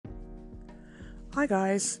Hi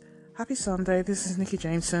guys, happy Sunday. This is Nikki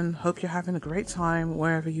Jameson. Hope you're having a great time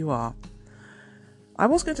wherever you are. I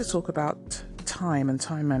was going to talk about time and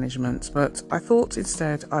time management, but I thought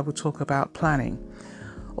instead I would talk about planning,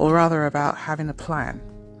 or rather about having a plan.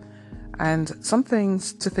 And some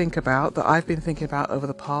things to think about that I've been thinking about over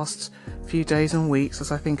the past few days and weeks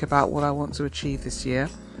as I think about what I want to achieve this year.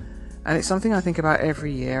 And it's something I think about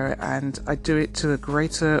every year, and I do it to a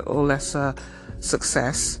greater or lesser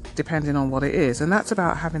success depending on what it is, and that's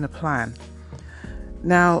about having a plan.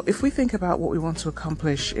 Now, if we think about what we want to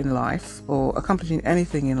accomplish in life or accomplishing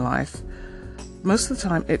anything in life, most of the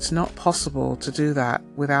time it's not possible to do that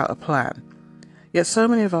without a plan. Yet so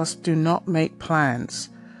many of us do not make plans.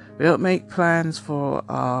 We don't make plans for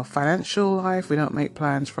our financial life, we don't make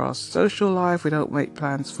plans for our social life, we don't make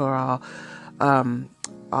plans for our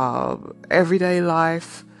everyday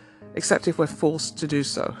life, except if we're forced to do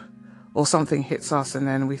so, or something hits us and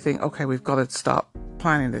then we think, okay, we've got to start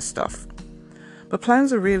planning this stuff. But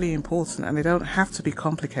plans are really important, and they don't have to be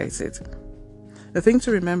complicated. The thing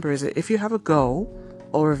to remember is that if you have a goal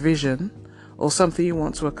or a vision or something you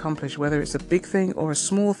want to accomplish, whether it's a big thing or a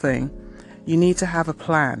small thing, you need to have a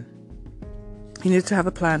plan. You need to have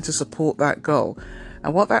a plan to support that goal.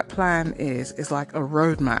 And what that plan is like a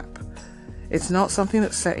roadmap. It's not something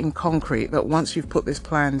that's set in concrete, that once you've put this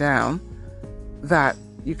plan down, that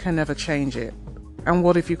you can never change it. And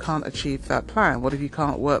what if you can't achieve that plan? What if you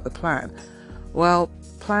can't work the plan? Well,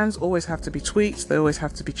 plans always have to be tweaked. They always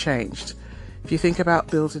have to be changed. If you think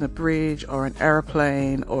about building a bridge or an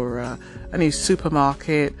aeroplane or a new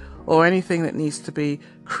supermarket or anything that needs to be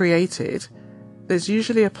created, there's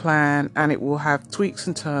usually a plan, and it will have tweaks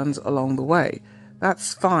and turns along the way.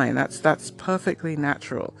 That's fine. That's perfectly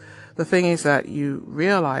natural. The thing is that you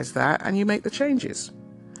realize that and you make the changes.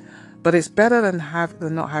 But it's better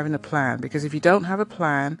than not having a plan, because if you don't have a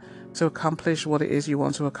plan to accomplish what it is you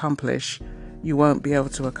want to accomplish, you won't be able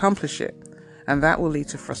to accomplish it. And that will lead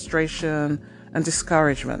to frustration and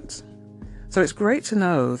discouragement. So it's great to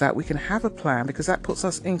know that we can have a plan, because that puts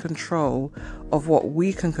us in control of what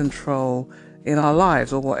we can control in our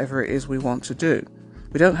lives, or whatever it is we want to do.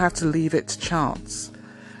 We don't have to leave it to chance.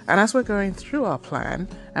 And as we're going through our plan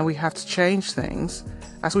and we have to change things,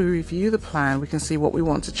 as we review the plan, we can see what we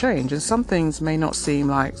want to change. And some things may not seem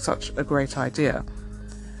like such a great idea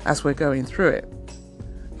as we're going through it.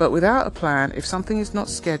 But without a plan, if something is not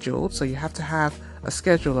scheduled, so you have to have a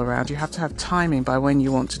schedule around, you have to have timing by when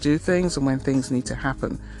you want to do things and when things need to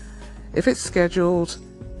happen. If it's scheduled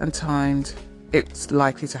and timed, it's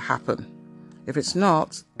likely to happen. If it's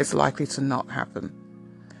not, it's likely to not happen.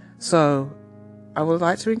 So I would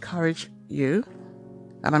like to encourage you,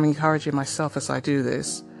 and I'm encouraging myself as I do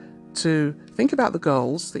this, to think about the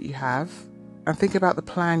goals that you have and think about the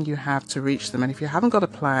plan you have to reach them. And if you haven't got a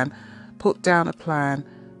plan, put down a plan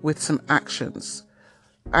with some actions.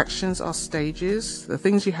 Actions are stages, the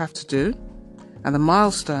things you have to do, and the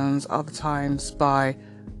milestones are the times by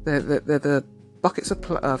the buckets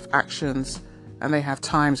of actions, and they have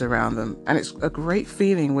times around them. And it's a great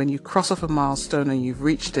feeling when you cross off a milestone and you've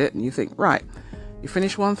reached it and you think, right, you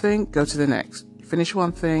finish one thing, go to the next. You finish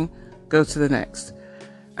one thing, go to the next.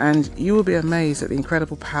 And you will be amazed at the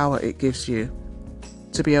incredible power it gives you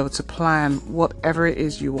to be able to plan whatever it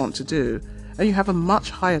is you want to do. And you have a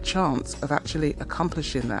much higher chance of actually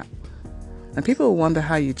accomplishing that. And people will wonder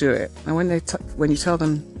how you do it. And when you tell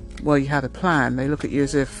them, well, you had a plan, they look at you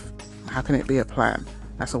as if, how can it be a plan?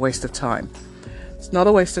 That's a waste of time. It's not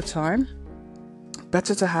a waste of time.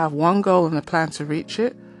 Better to have one goal and a plan to reach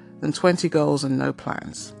it than 20 goals and no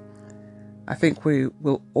plans. I think we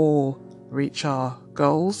will all reach our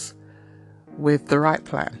goals with the right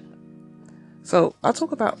plan. So I'll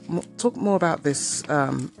talk more about this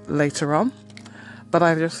later on, but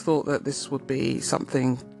I just thought that this would be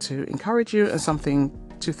something to encourage you and something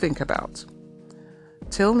to think about.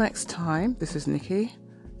 Till next time, this is Nikki.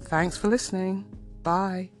 Thanks for listening.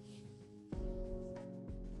 Bye.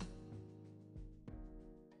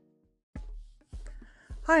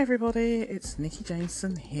 Hi everybody, it's Nikki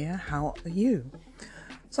Jameson here. How are you?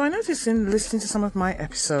 So I noticed in listening to some of my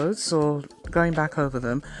episodes or going back over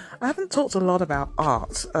them, I haven't talked a lot about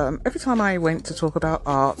art. Every time I went to talk about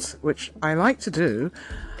art, which I like to do,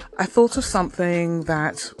 I thought of something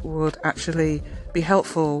that would actually be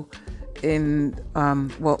helpful in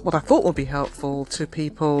what I thought would be helpful to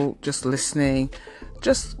people just listening,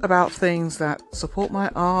 just about things that support my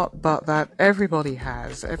art, but that everybody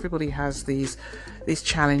has. Everybody has these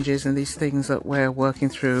challenges and these things that we're working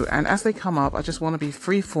through. And as they come up, I just want to be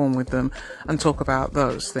free form with them and talk about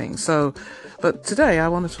those things. But today I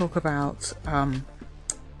want to talk about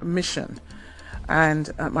mission.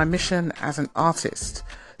 and my mission as an artist.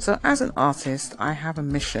 So as an artist, I have a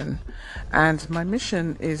mission, and my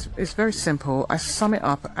mission is very simple. I sum it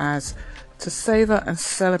up as to savor and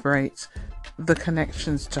celebrate the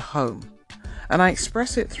connections to home. And I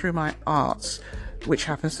express it through my art, which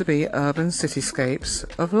happens to be urban cityscapes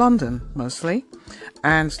of London mostly,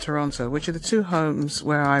 and Toronto, which are the two homes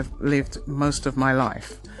where I've lived most of my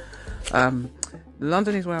life.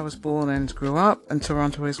 London is where I was born and grew up, and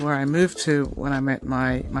Toronto is where I moved to when I met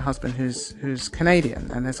my husband, who's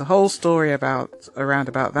Canadian. And there's a whole story around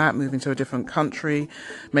about that, moving to a different country,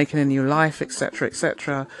 making a new life,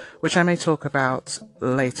 etc., which I may talk about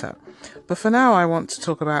later. But for now, I want to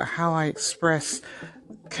talk about how I express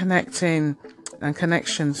connecting and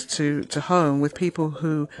connections to home with people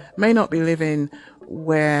who may not be living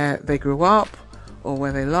where they grew up or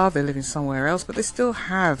where they love. They're living somewhere else, but they still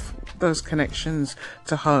have those connections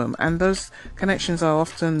to home. And those connections are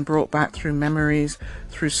often brought back through memories,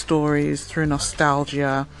 through stories, through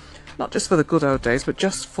nostalgia, not just for the good old days, but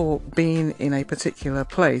just for being in a particular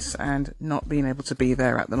place and not being able to be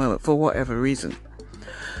there at the moment for whatever reason.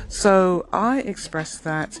 So I express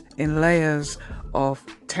that in layers of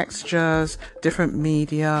textures, different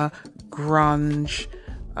media, grunge.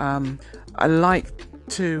 I like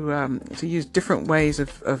to use different ways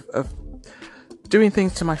of doing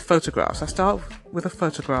things to my photographs. I start with a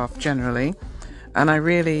photograph generally, and I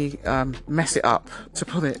really mess it up, to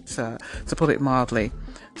put it mildly.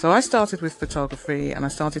 So I started with photography, and I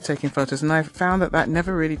started taking photos, and I found that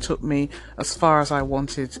never really took me as far as I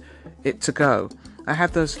wanted it to go. I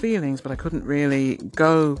had those feelings, but I couldn't really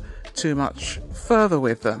go too much further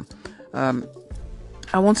with them.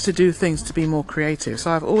 I wanted to do things to be more creative,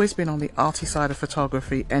 so I've always been on the arty side of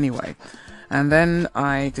photography anyway. And then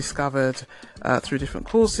I discovered through different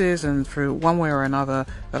courses and through one way or another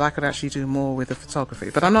that I could actually do more with the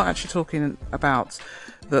photography. But I'm not actually talking about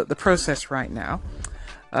the process right now.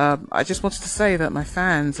 I just wanted to say that my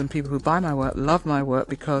fans and people who buy my work love my work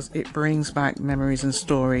because it brings back memories and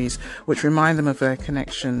stories which remind them of their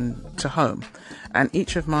connection to home. And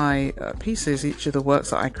each of my pieces, each of the works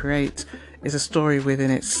that I create is a story within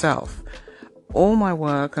itself. All my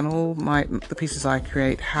work and all the pieces I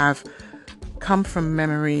create have come from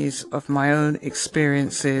memories of my own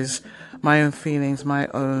experiences, my own feelings, my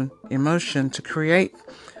own emotion, to create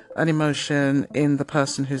an emotion in the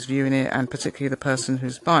person who's viewing it, and particularly the person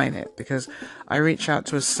who's buying it, because I reach out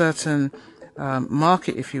to a certain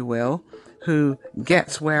market, if you will, who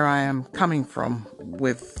gets where I am coming from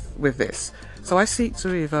with this. So I seek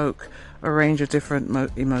to evoke a range of different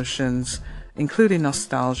emotions, including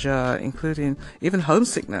nostalgia, including even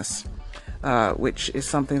homesickness, which is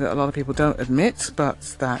something that a lot of people don't admit, but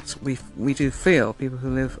that we do feel. People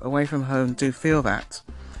who live away from home do feel that.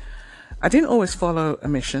 I didn't always follow a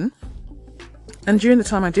mission, and during the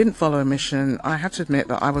time I didn't follow a mission, I have to admit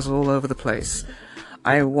that I was all over the place.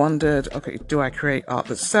 I wondered, okay, do I create art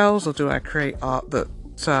that sells, or do I create art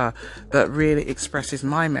that really expresses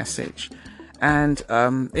my message? And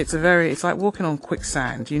it's like walking on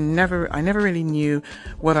quicksand. I never really knew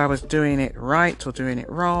whether I was doing it right or doing it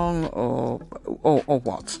wrong or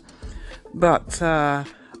what. But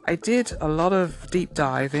I did a lot of deep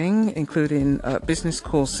diving, including business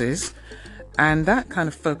courses, and that kind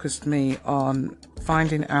of focused me on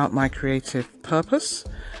finding out my creative purpose,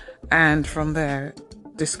 and from there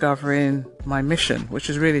discovering my mission, which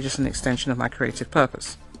is really just an extension of my creative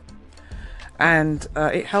purpose. And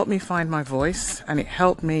it helped me find my voice, and it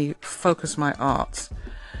helped me focus my art.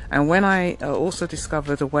 And when I also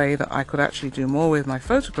discovered a way that I could actually do more with my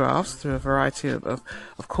photographs through a variety of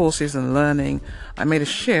courses and learning, I made a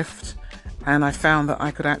shift, and I found that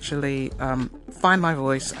I could actually find my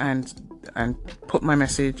voice and put my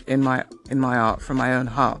message in my art from my own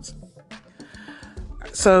heart.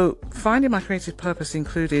 So finding my creative purpose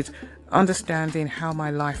included understanding how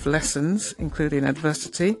my life lessons, including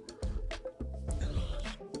adversity,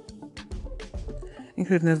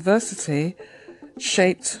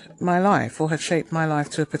 shaped my life, or had shaped my life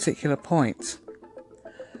to a particular point.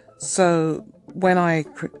 So when I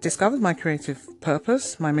discovered my creative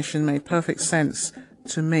purpose, my mission made perfect sense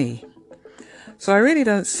to me. So I really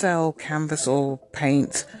don't sell canvas or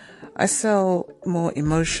paint. I sell more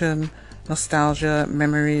emotion, nostalgia,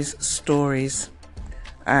 memories, stories.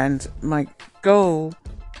 And my goal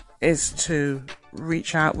is to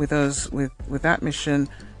reach out with that mission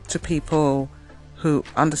to people who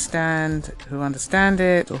understand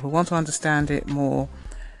it, or who want to understand it more,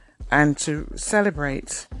 and to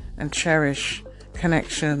celebrate and cherish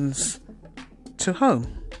connections to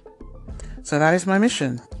home. So that is my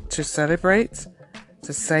mission, to celebrate,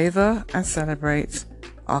 to savor and celebrate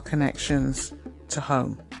our connections to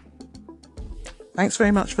home. Thanks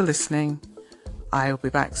very much for listening. I'll be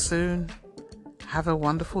back soon. Have a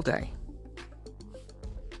wonderful day.